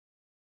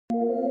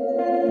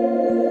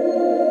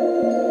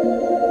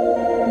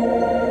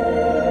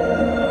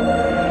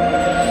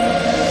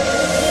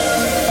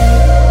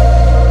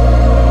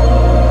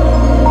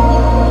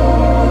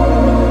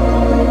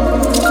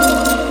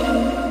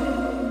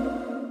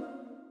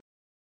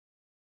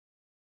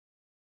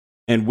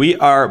And we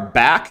are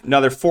back.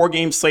 Another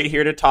 4-game slate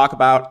here to talk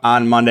about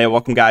on Monday.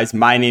 Welcome, guys.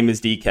 My name is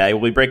DK.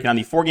 We'll be breaking down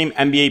the 4-game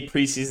NBA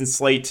preseason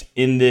slate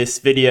in this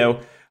video.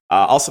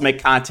 Also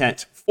make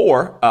content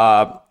for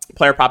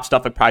player prop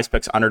stuff like Prize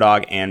Picks,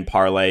 Underdog, and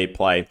Parlay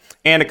Play,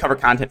 and to cover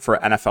content for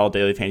NFL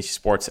Daily Fantasy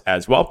Sports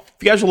as well.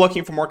 If you guys are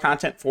looking for more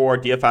content for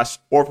DFS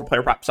or for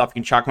player prop stuff, you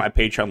can check out my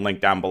Patreon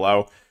link down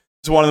below.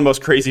 This is one of the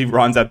most crazy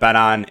runs I've been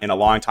on in a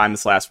long time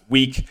this last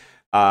week,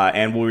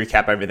 and we'll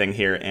recap everything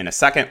here in a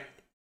second.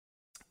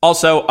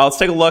 Also, let's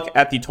take a look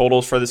at the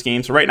totals for this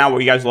game. So right now, what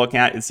you guys are looking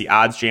at is the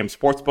Odds Jam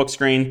Sportsbook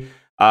screen.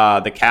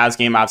 The Cavs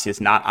game obviously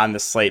is not on the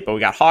slate, but we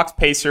got Hawks,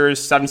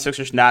 Pacers,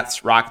 76ers,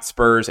 Nets, Rockets,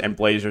 Spurs, and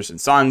Blazers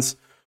and Suns.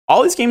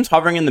 All these games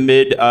hovering in the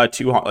mid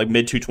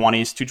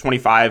 220s,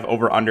 225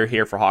 over under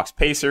here for Hawks,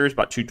 Pacers,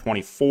 about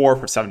 224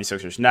 for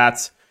 76ers,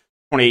 Nets,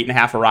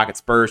 28.5 for Rockets,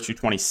 Spurs,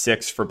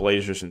 226 for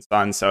Blazers and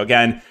Suns. So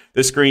again,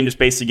 this screen just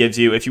basically gives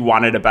you, if you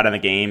wanted to bet on the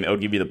game, it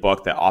would give you the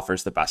book that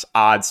offers the best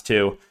odds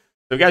too.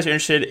 So if you guys are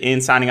interested in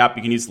signing up,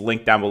 you can use the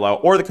link down below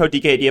or the code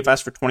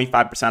DKDFS for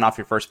 25% off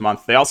your first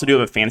month. They also do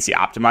have a fantasy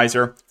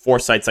optimizer for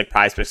sites like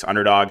Prize Picks,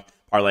 Underdog,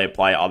 Parlay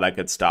Play, all that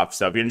good stuff.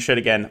 So if you're interested,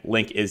 again,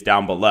 link is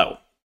down below.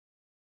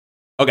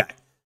 Okay,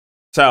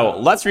 so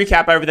let's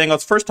recap everything.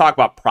 Let's first talk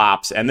about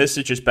props, and this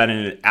has just been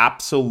an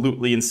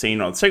absolutely insane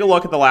one. Let's take a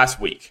look at the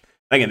last week.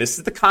 Again, this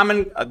is the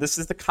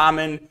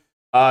common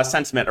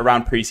sentiment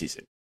around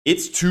preseason.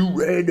 It's too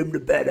random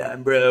to bet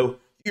on, bro.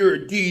 You're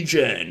a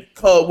degen.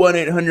 Call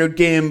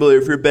 1-800-GAMBLER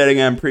if you're betting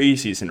on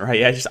preseason,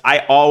 right? I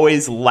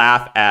always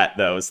laugh at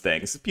those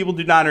things. People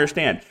do not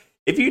understand.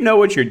 If you know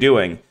what you're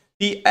doing,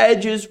 the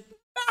edge is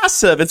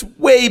massive. It's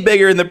way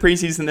bigger in the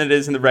preseason than it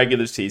is in the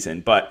regular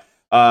season. But,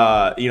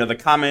 the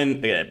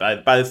comment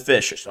by the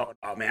fish is,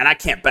 oh, man, I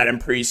can't bet in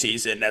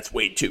preseason. That's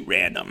way too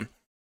random.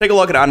 Take a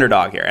look at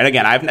Underdog here. And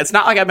again, it's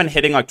not like I've been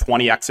hitting like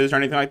 20 X's or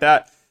anything like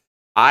that.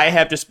 I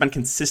have just been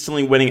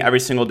consistently winning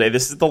every single day.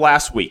 This is the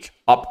last week.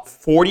 Up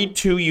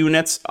 42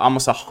 units,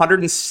 almost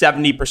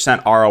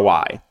 170%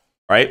 ROI,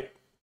 right?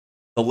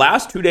 The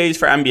last 2 days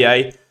for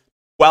NBA,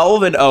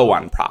 12-0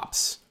 on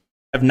props.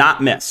 I've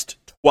not missed.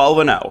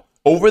 12-0.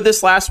 Over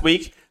this last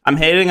week, I'm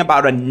hitting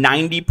about a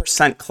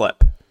 90%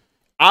 clip.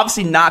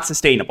 Obviously not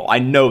sustainable. I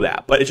know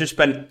that. But it's just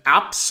been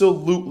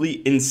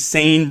absolutely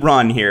insane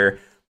run here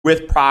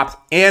with props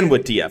and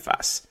with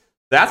DFS.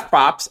 That's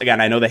props.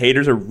 Again, I know the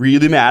haters are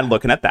really mad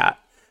looking at that.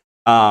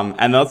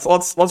 And let's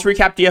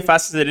recap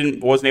DFS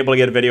as wasn't able to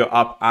get a video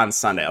up on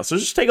Sunday. So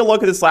just take a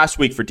look at this last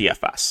week for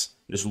DFS.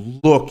 Just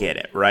look at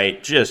it,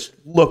 right? Just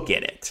look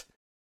at it.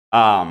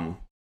 Scrolling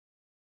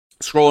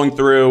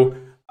through,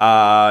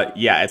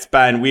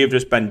 we have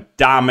just been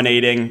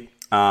dominating.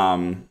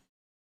 Again,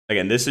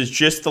 this is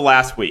just the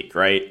last week,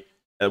 right?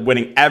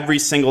 Winning every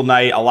single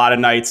night, a lot of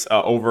nights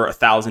over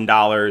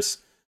 $1,000.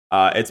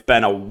 It's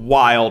been a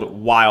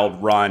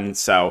wild run.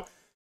 So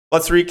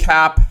let's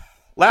recap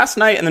last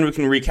night, and then we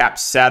can recap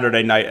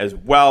Saturday night as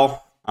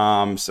well.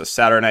 So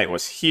Saturday night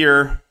was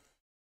here.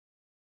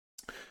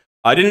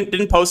 I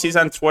didn't post these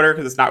on Twitter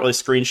because it's not really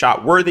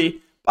screenshot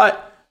worthy,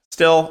 but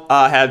still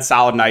had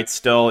solid nights.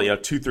 Still,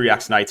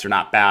 2-3x nights are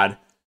not bad.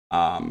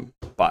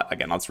 But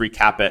again, let's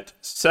recap it.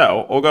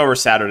 So we'll go over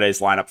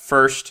Saturday's lineup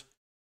first.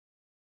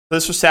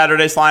 This was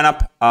Saturday's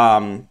lineup.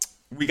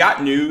 We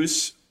got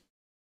news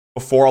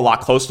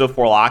close to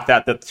before lock,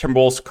 that the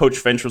Timberwolves coach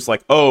Finch was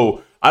like,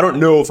 oh, I don't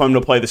know if I'm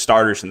going to play the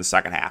starters in the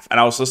second half. And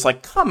I was just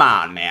like, come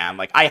on, man.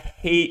 Like, I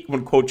hate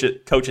when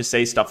coaches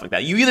say stuff like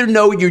that. You either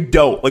know or you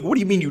don't. Like, what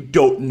do you mean you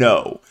don't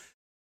know?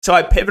 So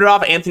I pivoted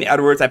off Anthony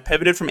Edwards. I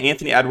pivoted from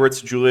Anthony Edwards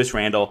to Julius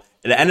Randle.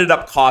 It ended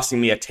up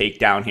costing me a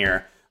takedown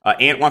here.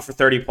 Ant went for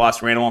 30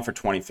 plus, Randle went for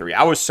 23.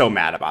 I was so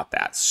mad about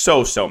that.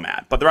 So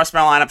mad. But the rest of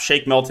my lineup,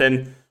 Shake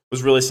Milton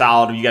was really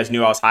solid. You guys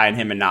knew I was high on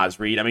him and Naz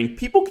Reid. I mean,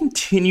 people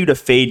continue to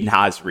fade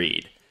Naz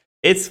Reid.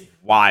 It's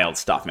wild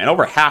stuff, man.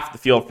 Over half the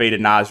field faded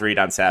Naz Reid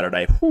on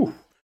Saturday. Whew.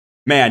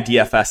 Man,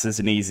 DFS is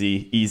an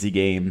easy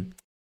game.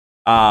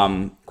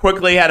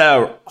 Quickly had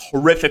a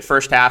horrific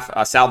first half.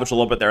 Salvaged a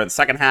little bit there in the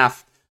second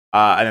half.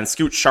 And then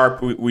Scoot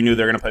Sharp, we knew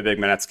they were going to play big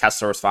minutes.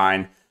 Kessler was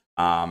fine.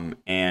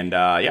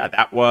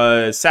 That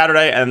was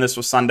Saturday, and this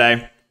was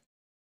Sunday.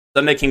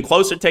 Sunday came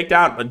closer to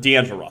takedown, but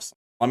D'Angelo Russell.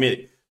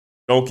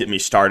 Don't get me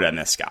started on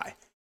this guy.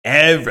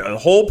 The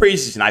whole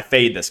preseason, I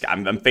fade this guy.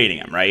 I'm fading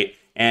him, right?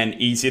 And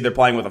he's either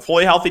playing with a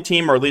fully healthy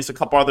team or at least a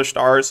couple other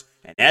stars.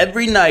 And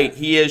every night,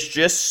 he is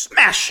just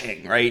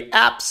smashing, right?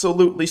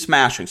 Absolutely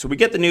smashing. So we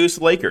get the news to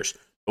the Lakers.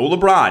 No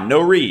LeBron, no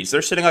Reeves.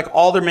 They're sitting like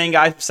all their main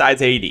guys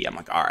besides AD. I'm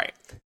like, all right.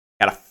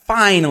 Gotta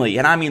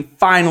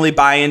finally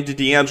buy into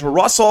D'Angelo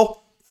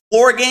Russell.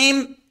 Floor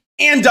game,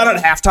 and done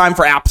at halftime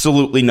for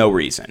absolutely no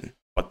reason.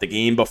 But the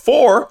game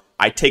before,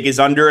 I take his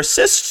under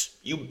assists.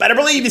 You better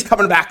believe he's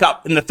coming back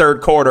up in the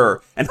third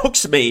quarter and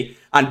hooks me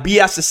on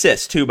BS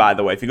assists, too, by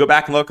the way. If you go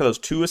back and look at those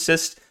 2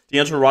 assists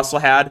D'Angelo Russell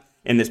had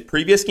in this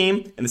previous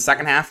game, in the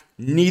second half,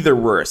 neither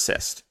were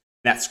assists.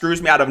 That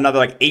screws me out of another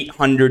like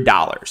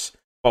 $800.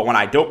 But when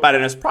I don't bet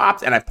in his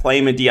props and I play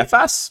him in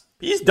DFS,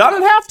 he's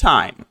done at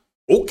halftime.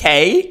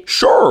 Okay,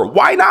 sure,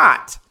 why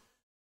not?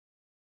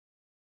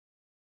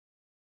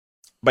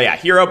 But yeah,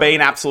 Hero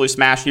Bane absolutely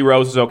smashed.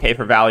 Rose is okay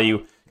for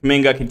value.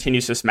 Kuminga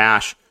continues to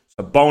smash.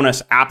 So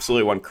bonus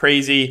absolutely went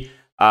crazy.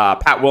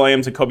 Pat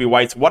Williams and Kobe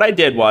White. What I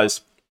did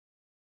was,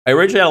 I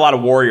originally had a lot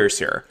of Warriors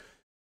here.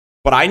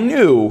 But I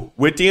knew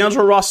with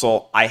D'Angelo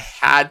Russell, I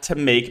had to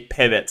make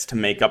pivots to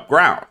make up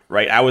ground,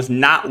 right? I was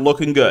not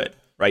looking good,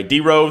 right? D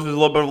Rose was a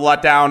little bit of a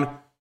letdown.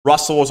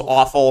 Russell was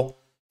awful.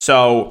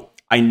 So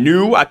I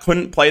knew I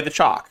couldn't play the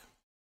chalk.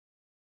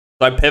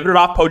 So I pivoted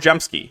off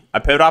Podziemski. I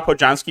pivoted off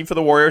Podziemski for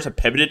the Warriors. I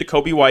pivoted to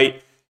Kobe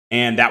White,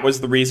 and that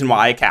was the reason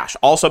why I cashed.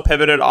 Also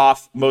pivoted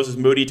off Moses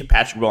Moody to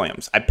Patrick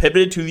Williams. I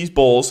pivoted to these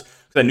Bulls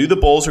because I knew the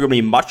Bulls were going to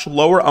be much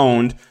lower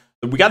owned.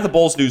 We got the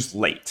Bulls news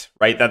late,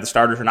 right? That the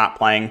starters are not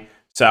playing.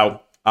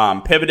 So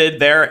pivoted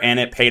there, and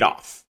it paid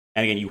off.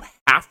 And again, you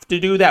have to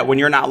do that when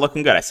you're not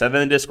looking good. I said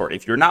that in the Discord.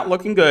 If you're not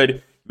looking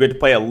good, you have to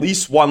play at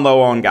least one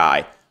low-owned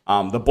guy.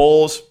 The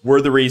Bulls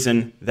were the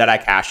reason that I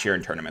cashed here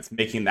in tournaments,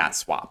 making that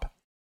swap.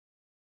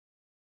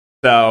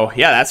 So,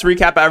 yeah, that's a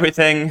recap of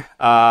everything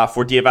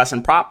for DFS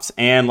and props.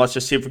 And let's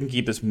just see if we can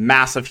keep this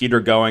massive heater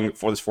going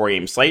for this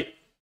 4-game slate.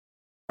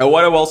 And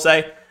what I will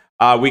say,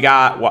 we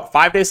got,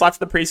 5 days left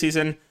of the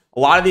preseason. A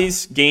lot of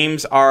these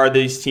games are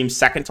these teams'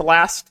 second to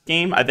last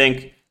game. I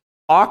think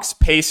Hawks,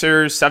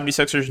 Pacers,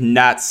 76ers,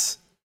 Nets,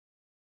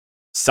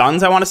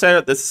 Suns, I want to say,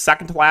 this is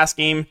second to last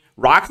game.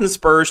 Rockets and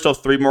Spurs still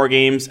 3 more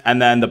games.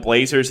 And then the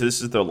Blazers,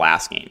 this is their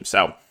last game.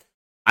 So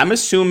I'm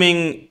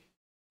assuming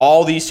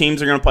all these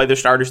teams are going to play their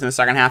starters in the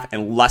second half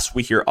unless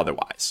we hear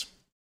otherwise.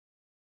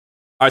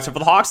 All right, so for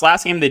the Hawks,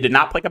 last game, they did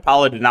not play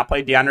Capella, did not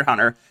play DeAndre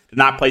Hunter, did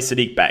not play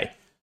Sadiq Bey.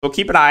 So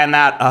keep an eye on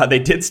that. They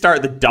did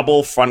start the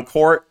double front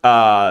court,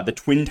 the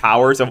twin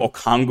towers of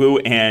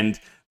Okongwu and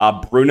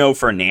Bruno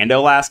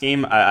Fernando last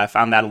game. I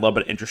found that a little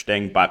bit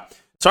interesting. But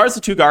as far as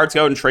the 2 guards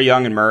go, and Trae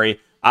Young and Murray,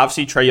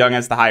 obviously Trae Young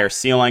has the higher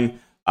ceiling.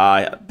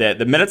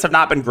 The minutes have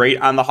not been great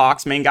on the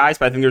Hawks' main guys,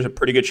 but I think there's a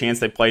pretty good chance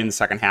they play in the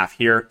second half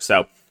here.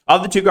 So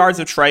of the 2 guards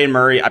of Trae and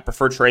Murray, I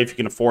prefer Trae if you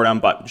can afford him,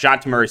 but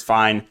DeJounte Murray's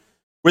fine.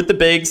 With the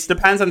bigs,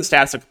 depends on the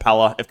status of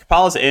Capella. If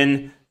Capella's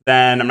in,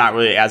 then I'm not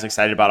really as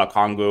excited about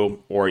Okongwu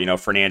or,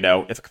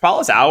 Fernando. If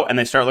Capella's out and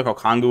they start like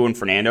Okongwu and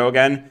Fernando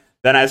again,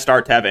 then I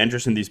start to have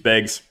interest in these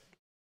bigs.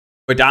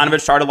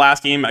 Bogdanovic started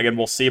last game. Again,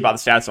 we'll see about the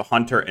status of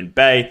Hunter and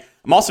Bey.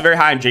 I'm also very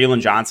high on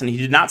Jalen Johnson. He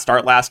did not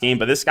start last game,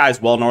 but this guy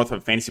is well north of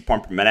a fantasy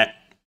point per minute.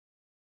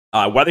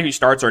 Whether he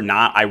starts or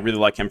not, I really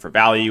like him for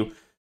value.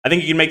 I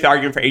think you can make the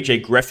argument for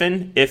AJ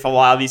Griffin if a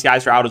lot of these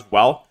guys are out as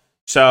well.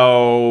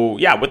 So,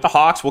 yeah, with the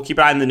Hawks, we'll keep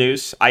an eye on the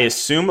news. I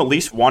assume at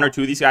least 1 or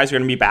 2 of these guys are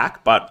going to be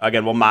back, but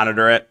again, we'll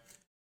monitor it.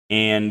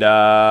 And,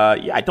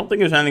 I don't think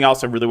there's anything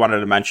else I really wanted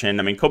to mention.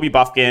 I mean, Kobe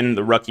Buffkin,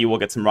 the rookie, will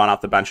get some run off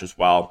the bench as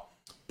well.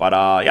 But,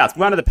 let's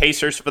move on to the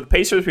Pacers. For the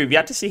Pacers, we've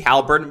yet to see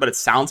Halliburton, but it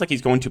sounds like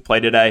he's going to play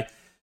today.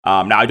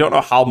 Now, I don't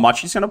know how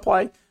much he's going to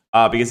play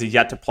because he's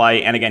yet to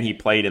play. And, again, he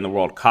played in the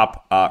World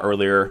Cup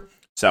earlier.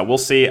 So we'll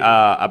see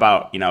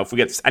about, if we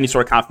get any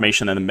sort of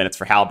confirmation in the minutes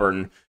for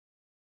Halliburton.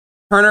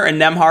 Turner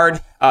and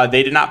Nembhard,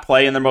 they did not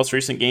play in their most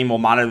recent game. We'll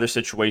monitor the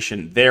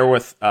situation there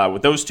with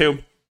those 2.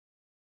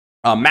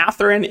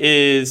 Mathurin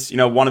is,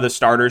 one of the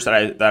starters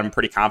that I'm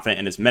pretty confident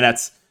in his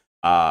minutes.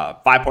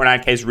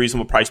 5.9K is a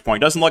reasonable price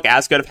point. Doesn't look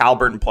as good if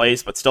Halliburton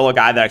plays, but still a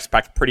guy that I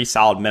expect pretty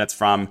solid minutes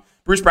from.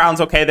 Bruce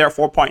Brown's okay there,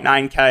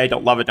 4.9K.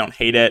 Don't love it, don't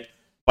hate it.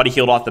 But he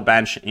healed off the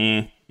bench.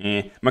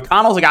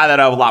 McConnell's a guy that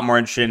I have a lot more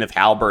interest in if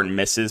Halliburton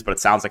misses, but it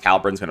sounds like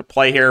Halliburton's going to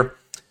play here.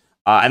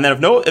 And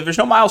then if there's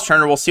no Miles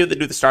Turner, we'll see what they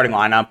do with the starting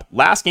lineup.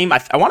 Last game,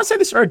 I want to say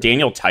they started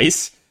Daniel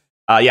Tice.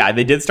 Yeah,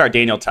 they did start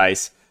Daniel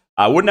Tice.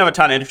 Wouldn't have a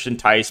ton of interest in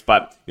Tice,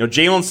 but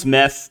Jalen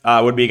Smith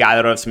would be a guy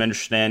that I would have some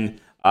interest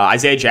in.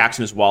 Isaiah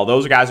Jackson as well.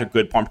 Those guys are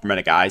good point per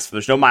minute guys. If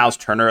there's no Miles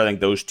Turner, I think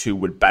those 2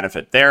 would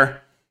benefit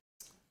there.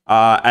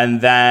 And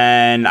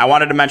then I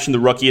wanted to mention the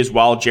rookie as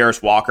well,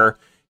 Jarris Walker.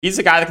 He's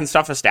a guy that can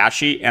stuff a stat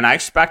sheet, and I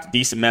expect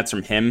decent minutes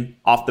from him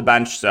off the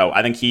bench. So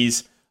I think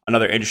he's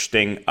another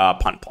interesting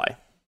punt play.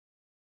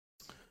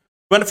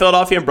 We went to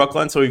Philadelphia and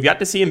Brooklyn, so we've yet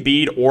to see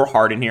Embiid or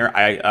Harden here.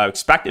 I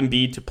expect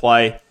Embiid to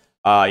play.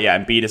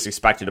 Embiid is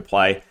expected to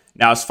play.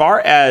 Now, as far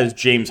as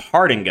James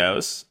Harden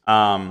goes,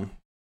 again,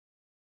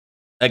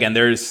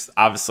 there's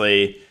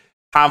obviously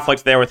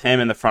conflict there with him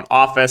in the front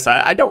office.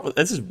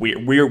 This is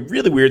weird,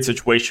 really weird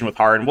situation with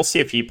Harden. We'll see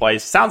if he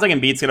plays. Sounds like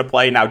Embiid's going to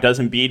play. Now, does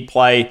Embiid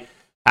play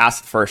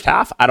past the first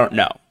half? I don't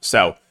know.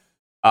 So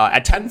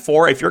at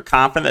 10-4, if you're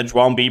confident that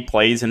Joel Embiid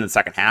plays in the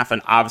second half,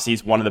 and obviously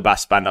he's one of the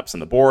best spend-ups on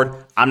the board,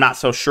 I'm not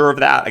so sure of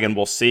that. Again,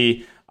 we'll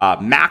see.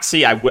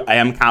 Maxey, I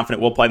am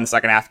confident will play in the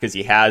second half because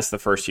he has the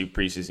first 2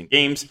 preseason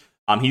games.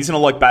 He's going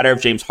to look better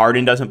if James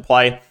Harden doesn't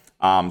play.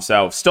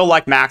 So still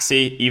like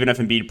Maxey, even if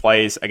Embiid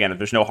plays. Again, if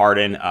there's no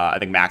Harden, I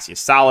think Maxey is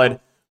solid.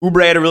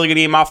 Oubre had a really good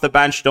game off the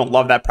bench. Don't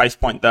love that price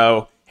point,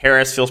 though.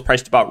 Harris feels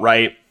priced about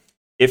right.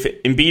 If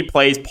Embiid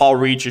plays, Paul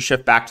Reed should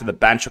shift back to the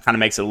bench. It kind of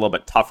makes it a little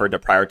bit tougher to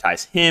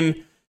prioritize him.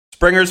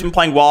 Springer's been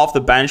playing well off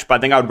the bench, but I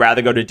think I would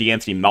rather go to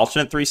DeAnthony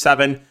Melton at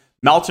 3.7.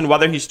 Melton,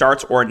 whether he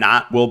starts or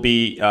not, will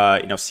be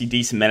see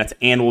decent minutes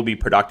and will be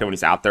productive when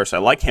he's out there. So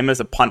I like him as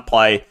a punt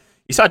play.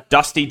 You saw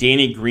Dusty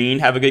Danny Green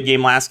have a good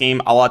game last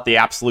game. I'll let the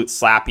absolute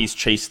slappies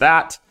chase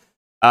that.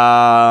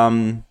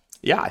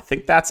 I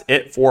think that's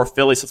it for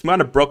Philly. So let's move on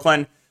to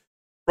Brooklyn.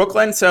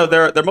 So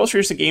their most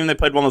recent game, they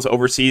played one of those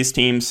overseas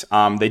teams.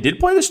 They did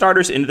play the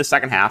starters into the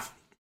second half.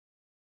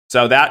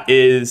 So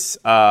that's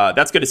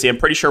good to see. I'm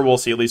pretty sure we'll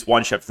see at least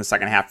one shift in the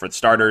second half for the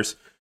starters.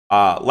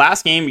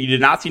 Last game, you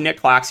did not see Nick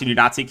Claxton, you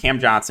did not see Cam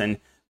Johnson,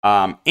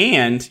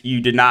 and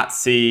you did not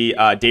see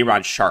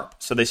Day'Ron Sharpe.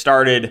 So they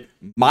started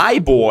my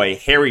boy,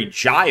 Harry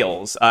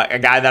Giles, a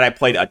guy that I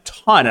played a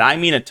ton, and I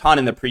mean a ton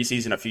in the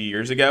preseason a few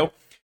years ago.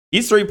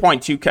 He's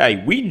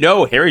 3.2K. We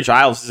know Harry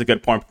Giles is a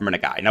good point per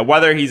minute guy. Now,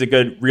 whether he's a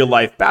good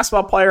real-life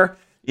basketball player,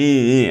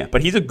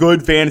 but he's a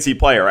good fantasy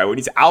player, right? When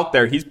he's out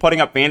there, he's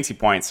putting up fantasy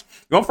points.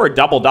 He went for a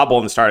double-double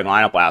in the starting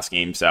lineup last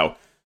game, so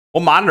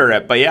we'll monitor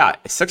it. But yeah,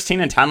 16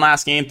 and 10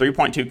 last game,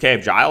 3.2K.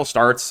 If Giles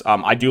starts,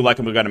 I do like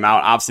him a good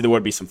amount. Obviously, there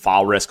would be some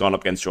foul risk going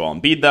up against Joel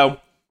Embiid, though.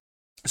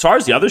 As far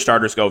as the other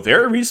starters go,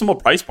 very reasonable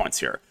price points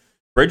here.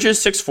 Bridges,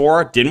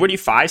 6'4", Dinwiddie,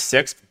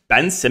 5'6",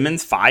 Ben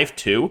Simmons,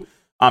 5'2".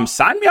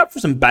 Sign me up for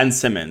some Ben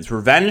Simmons.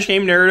 Revenge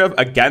game narrative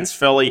against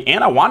Philly.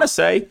 And I want to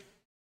say,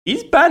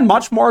 he's been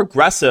much more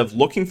aggressive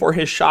looking for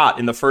his shot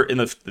in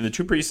the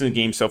two preseason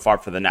games so far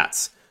for the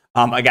Nets.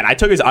 Again, I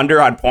took his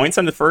under on points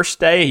on the first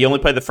day. He only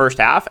played the first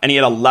half, and he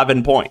had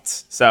 11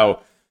 points. So,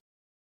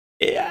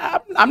 yeah,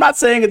 I'm not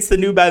saying it's the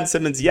new Ben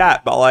Simmons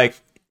yet, but like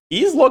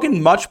he's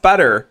looking much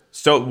better.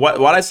 So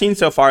what I've seen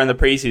so far in the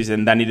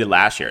preseason than he did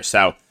last year.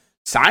 So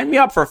sign me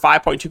up for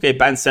 5.2K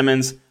Ben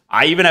Simmons.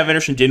 I even have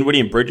interest in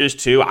Dinwiddie and Bridges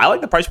too. I like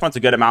the price point's a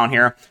good amount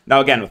here.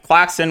 Now again, with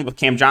Claxton, with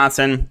Cam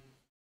Johnson,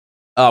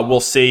 we'll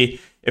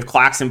see if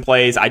Claxton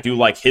plays. I do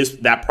like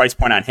that price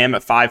point on him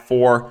at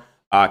 5'4".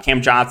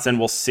 Cam Johnson,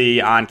 we'll see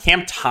on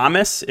Cam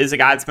Thomas is a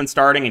guy that's been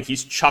starting and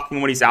he's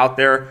chucking when he's out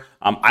there.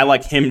 I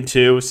like him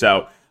too.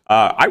 So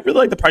I really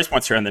like the price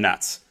points here in the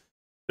Nets.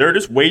 They're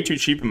just way too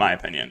cheap in my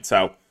opinion.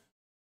 So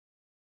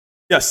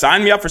yeah,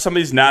 sign me up for some of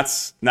these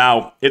Nets.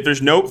 Now, if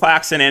there's no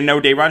Claxton and no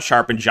Day'Ron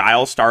Sharpe and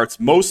Giles starts,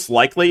 most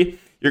likely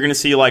you're going to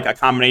see like a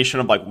combination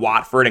of like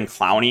Watford and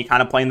Clowney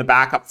kind of playing the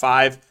backup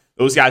five.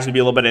 Those guys would be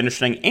a little bit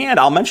interesting. And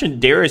I'll mention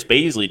Darius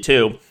Bazley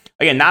too.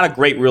 Again, not a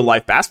great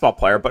real-life basketball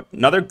player, but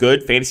another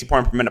good fantasy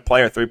point per minute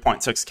player,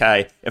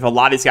 3.6K. If a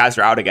lot of these guys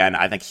are out again,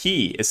 I think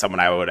he is someone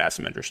I would have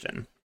some interest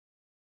in.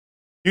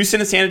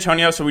 Houston and San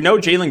Antonio. So we know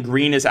Jalen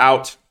Green is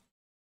out.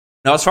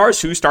 Now, as far as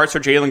who starts for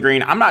Jalen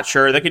Green, I'm not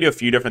sure. They could do a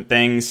few different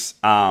things.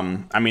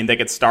 They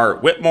could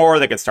start Whitmore.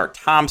 They could start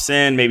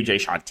Thompson. Maybe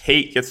Jayshawn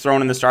Tate gets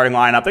thrown in the starting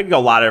lineup. They could go a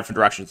lot of different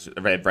directions.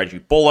 Reggie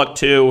Bullock,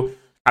 too.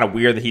 Kind of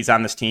weird that he's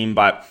on this team.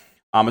 But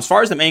as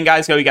far as the main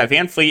guys go, you got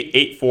Van Fleet,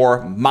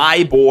 8'4",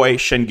 my boy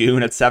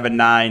Şengün at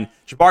 7'9",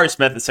 Jabari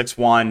Smith at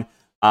 6'1",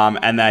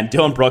 and then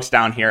Dylan Brooks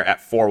down here at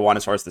 4'1"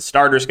 as far as the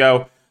starters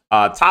go.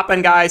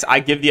 Top-end guys, I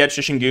give the edge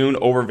to Şengün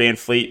over Van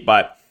Fleet,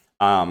 but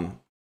I'm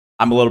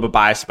a little bit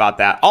biased about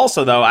that.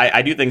 Also, though,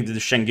 I do think that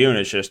Şengün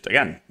is just,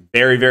 again,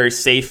 very, very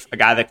safe, a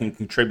guy that can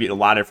contribute in a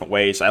lot of different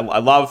ways. I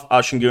love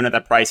Şengün at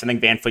that price. I think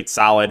Van Fleet's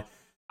solid.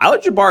 I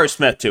like Jabari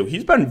Smith, too.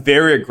 He's been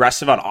very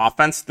aggressive on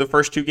offense the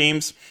first two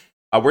games.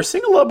 We're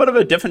seeing a little bit of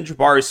a different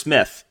Jabari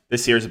Smith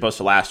this year as opposed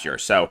to last year.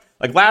 So,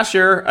 like last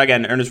year,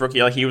 again, in his rookie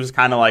year, he was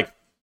kind of like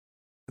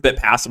a bit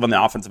passive on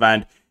the offensive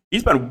end.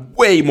 He's been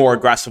way more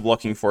aggressive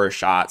looking for a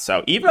shot.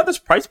 So, even at this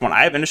price point,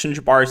 I have interest in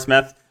Jabari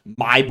Smith.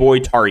 My boy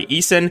Tari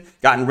Eason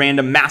got in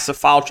random massive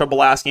foul trouble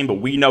last game, but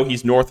we know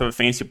he's north of a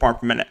fantasy point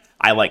per minute.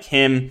 I like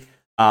him.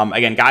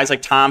 Again, guys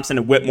like Thompson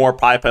and Whitmore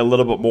probably play a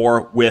little bit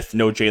more with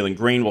no Jalen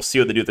Green. We'll see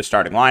what they do with the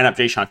starting lineup.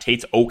 Jayshawn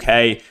Tate's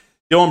okay.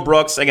 Dylan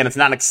Brooks, again, it's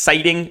not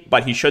exciting,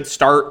 but he should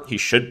start. He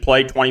should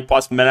play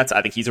 20-plus minutes.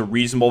 I think he's a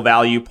reasonable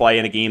value play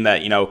in a game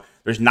that,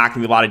 there's not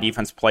going to be a lot of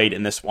defense played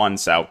in this one.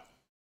 So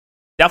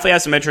definitely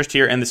has some interest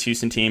here in this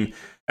Houston team. And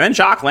then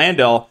Jock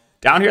Landale,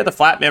 down here at the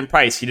flat min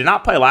price. He did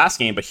not play last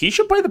game, but he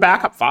should play the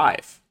backup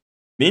five.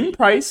 Min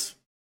price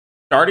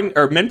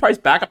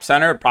backup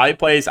center probably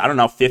plays,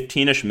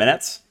 15-ish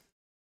minutes.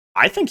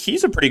 I think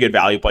he's a pretty good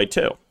value play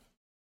too.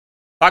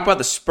 Talk about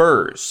the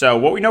Spurs. So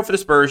what we know for the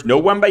Spurs,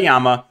 no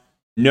Wembanyama,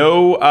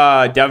 no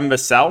Devin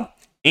Vassell,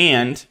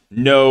 and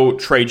no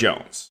Trey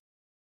Jones.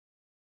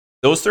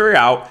 Those three are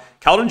out.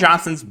 Keldon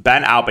Johnson's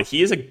been out, but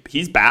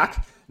he's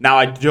back. Now,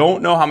 I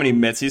don't know how many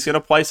minutes he's going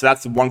to play, so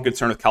that's the one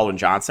concern with Keldon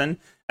Johnson.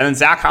 And then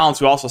Zach Collins,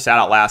 who also sat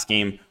out last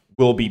game,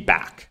 will be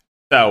back.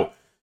 So,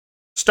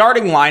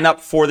 starting lineup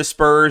for the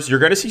Spurs, you're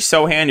going to see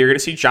Sohan, you're going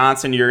to see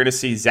Johnson, you're going to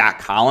see Zach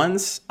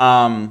Collins.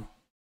 I'm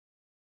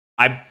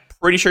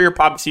pretty sure you'll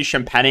probably see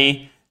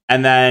Shampenny.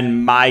 And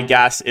then my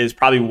guess is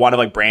probably one of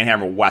like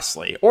Branham or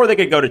Wesley. Or they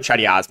could go to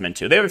Chetty Osman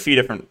too. They have a few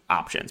different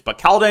options. But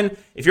Keldon,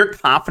 if you're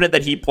confident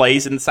that he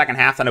plays in the second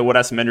half, then I would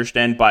have some interest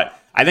in. But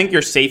I think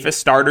your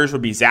safest starters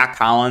would be Zach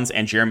Collins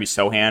and Jeremy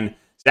Sohan.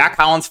 Zach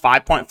Collins,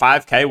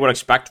 5.5K, would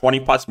expect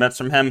 20-plus minutes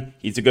from him.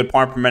 He's a good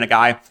point per minute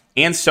guy.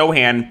 And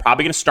Sohan,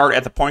 probably going to start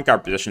at the point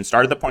guard position.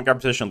 Started the point guard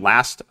position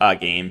last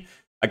game.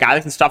 A guy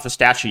that can stuff a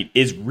stat sheet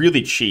is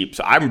really cheap.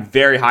 So I'm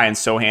very high on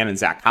Sohan and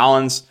Zach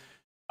Collins.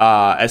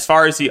 As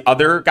far as the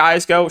other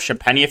guys go,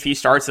 Champagny, if he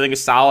starts, I think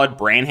is solid.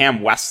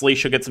 Branham, Wesley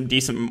should get some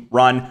decent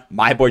run.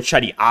 My boy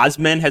Chetty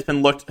Osman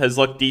has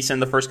looked decent in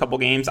the first couple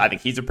games. I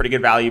think he's a pretty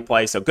good value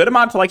play. So good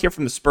amount to like here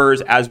from the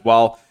Spurs as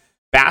well.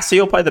 Bassey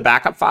will play the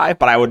backup 5,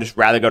 but I would just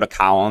rather go to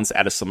Collins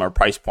at a similar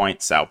price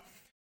point. So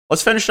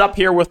let's finish up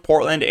here with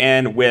Portland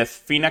and with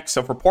Phoenix.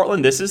 So for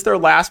Portland, this is their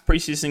last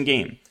preseason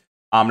game.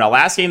 Now,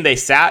 last game they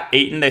sat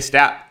Ayton, they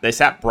sat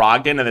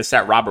Brogdon, and they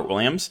sat Robert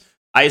Williams.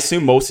 I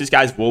assume most of these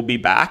guys will be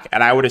back,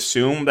 and I would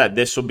assume that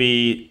this will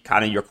be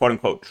kind of your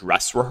quote-unquote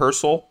dress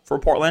rehearsal for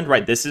Portland,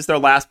 right? This is their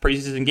last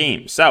preseason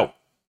game. So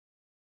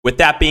with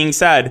that being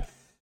said,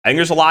 I think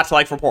there's a lot to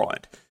like for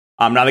Portland.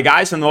 Now, the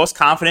guys I'm the most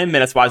confident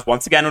minutes-wise,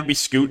 once again, would be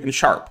Scoot and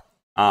Sharp.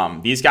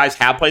 These guys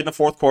have played in the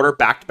fourth quarter,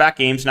 back-to-back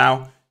games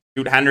now.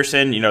 Scoot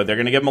Henderson, they're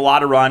going to give him a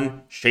lot of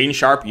run. Shane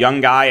Sharp,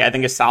 young guy, I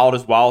think is solid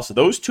as well. So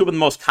those two are the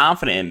most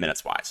confident in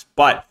minutes-wise.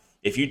 But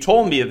if you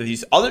told me that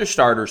these other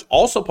starters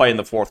also play in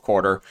the fourth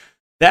quarter,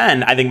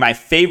 then I think my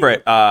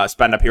favorite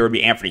spend up here would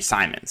be Anthony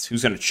Simons,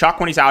 who's going to chuck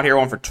when he's out here,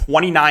 went for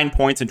 29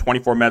 points in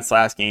 24 minutes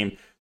last game.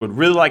 Would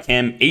really like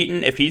him.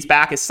 Ayton, if he's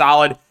back, is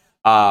solid.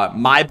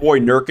 My boy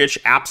Nurkic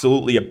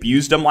absolutely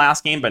abused him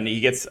last game, but he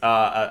gets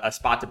a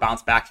spot to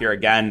bounce back here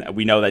again.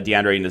 We know that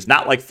DeAndre Ayton is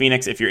not like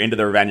Phoenix if you're into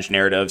the revenge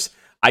narratives.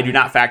 I do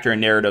not factor in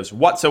narratives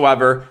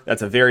whatsoever.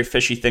 That's a very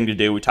fishy thing to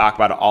do. We talk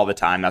about it all the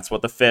time. That's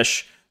what the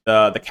fish,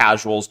 the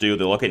casuals do.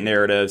 They look at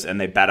narratives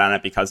and they bet on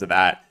it because of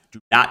that. Do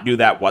not do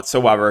that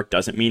whatsoever.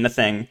 Doesn't mean a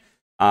thing.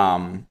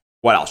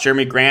 What else?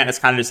 Jeremy Grant is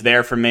kind of just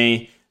there for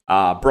me.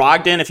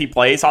 Brogdon, if he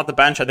plays off the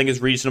bench, I think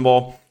is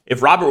reasonable.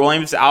 If Robert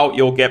Williams is out,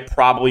 you'll get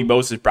probably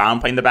Moses Brown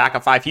playing the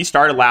backup 5. He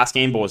started last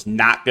game but was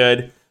not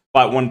good.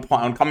 But when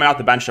coming off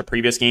the bench the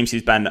previous games,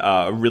 he's been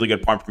a really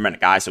good point per minute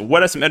guy. So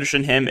what is some interest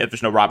in him if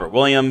there's no Robert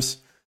Williams?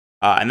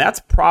 And that's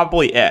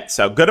probably it.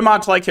 So good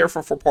amount to like here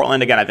for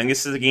Portland. Again, I think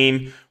this is a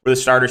game where the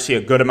starters see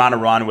a good amount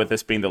of run with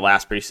this being the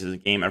last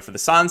preseason game. And for the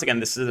Suns, again,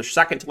 this is their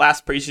second to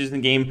last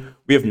preseason game.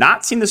 We have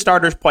not seen the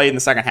starters play in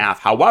the second half.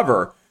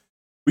 However,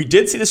 we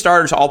did see the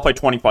starters all play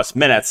 20-plus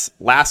minutes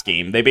last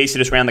game. They basically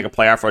just ran like a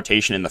playoff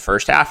rotation in the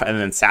first half and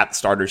then sat the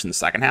starters in the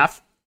second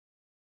half.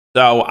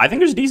 So I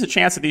think there's a decent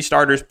chance that these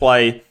starters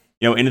play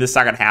into the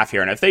second half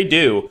here. And if they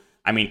do,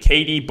 I mean,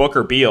 KD,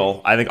 Booker,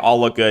 Beal, I think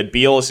all look good.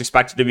 Beal is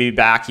expected to be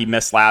back. He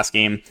missed last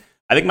game.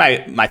 I think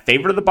my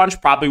favorite of the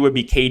bunch probably would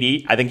be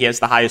KD. I think he has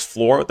the highest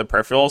floor with the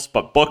peripherals,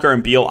 but Booker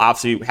and Beal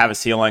obviously have a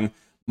ceiling.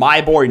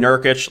 My boy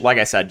Nurkic, like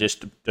I said,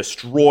 just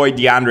destroyed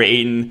DeAndre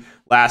Ayton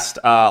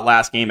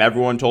last game.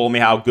 Everyone told me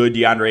how good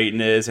DeAndre Ayton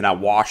is and how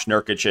washed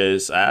Nurkic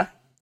is.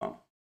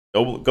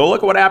 Go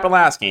look at what happened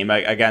last game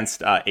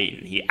against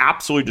Ayton. He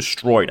absolutely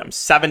destroyed him.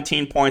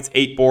 17 points,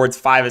 8 boards,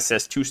 5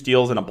 assists, 2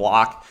 steals, and a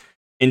block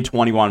in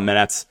 21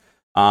 minutes.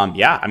 I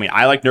mean,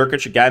 I like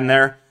Nurkic again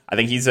there. I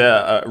think he's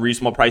a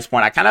reasonable price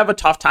point. I kind of have a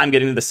tough time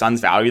getting to the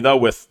Suns' value, though,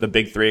 with the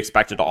big three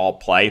expected to all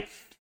play.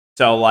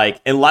 So,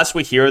 unless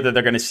we hear that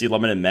they're going to see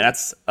limited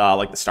minutes,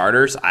 like the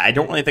starters, I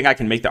don't really think I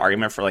can make the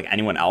argument for,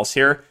 anyone else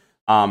here.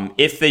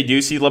 If they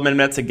do see limited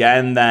minutes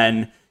again,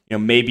 then,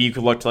 maybe you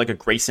could look to, a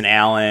Grayson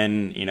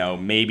Allen,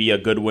 maybe a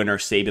Goodwin or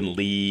Saban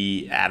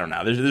Lee. I don't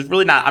know. There's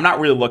really not, I'm not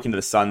really looking to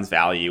the Suns'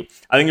 value.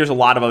 I think there's a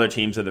lot of other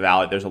teams in the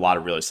valley. There's a lot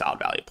of really solid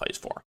value plays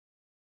for.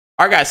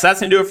 All right, guys, so that's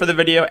going to do it for the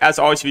video. As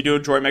always, if you do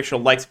enjoy, make sure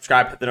to like,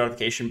 subscribe, hit the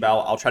notification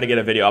bell. I'll try to get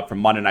a video up for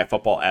Monday Night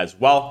Football as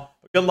well.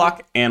 But good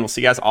luck, and we'll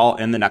see you guys all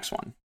in the next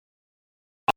one.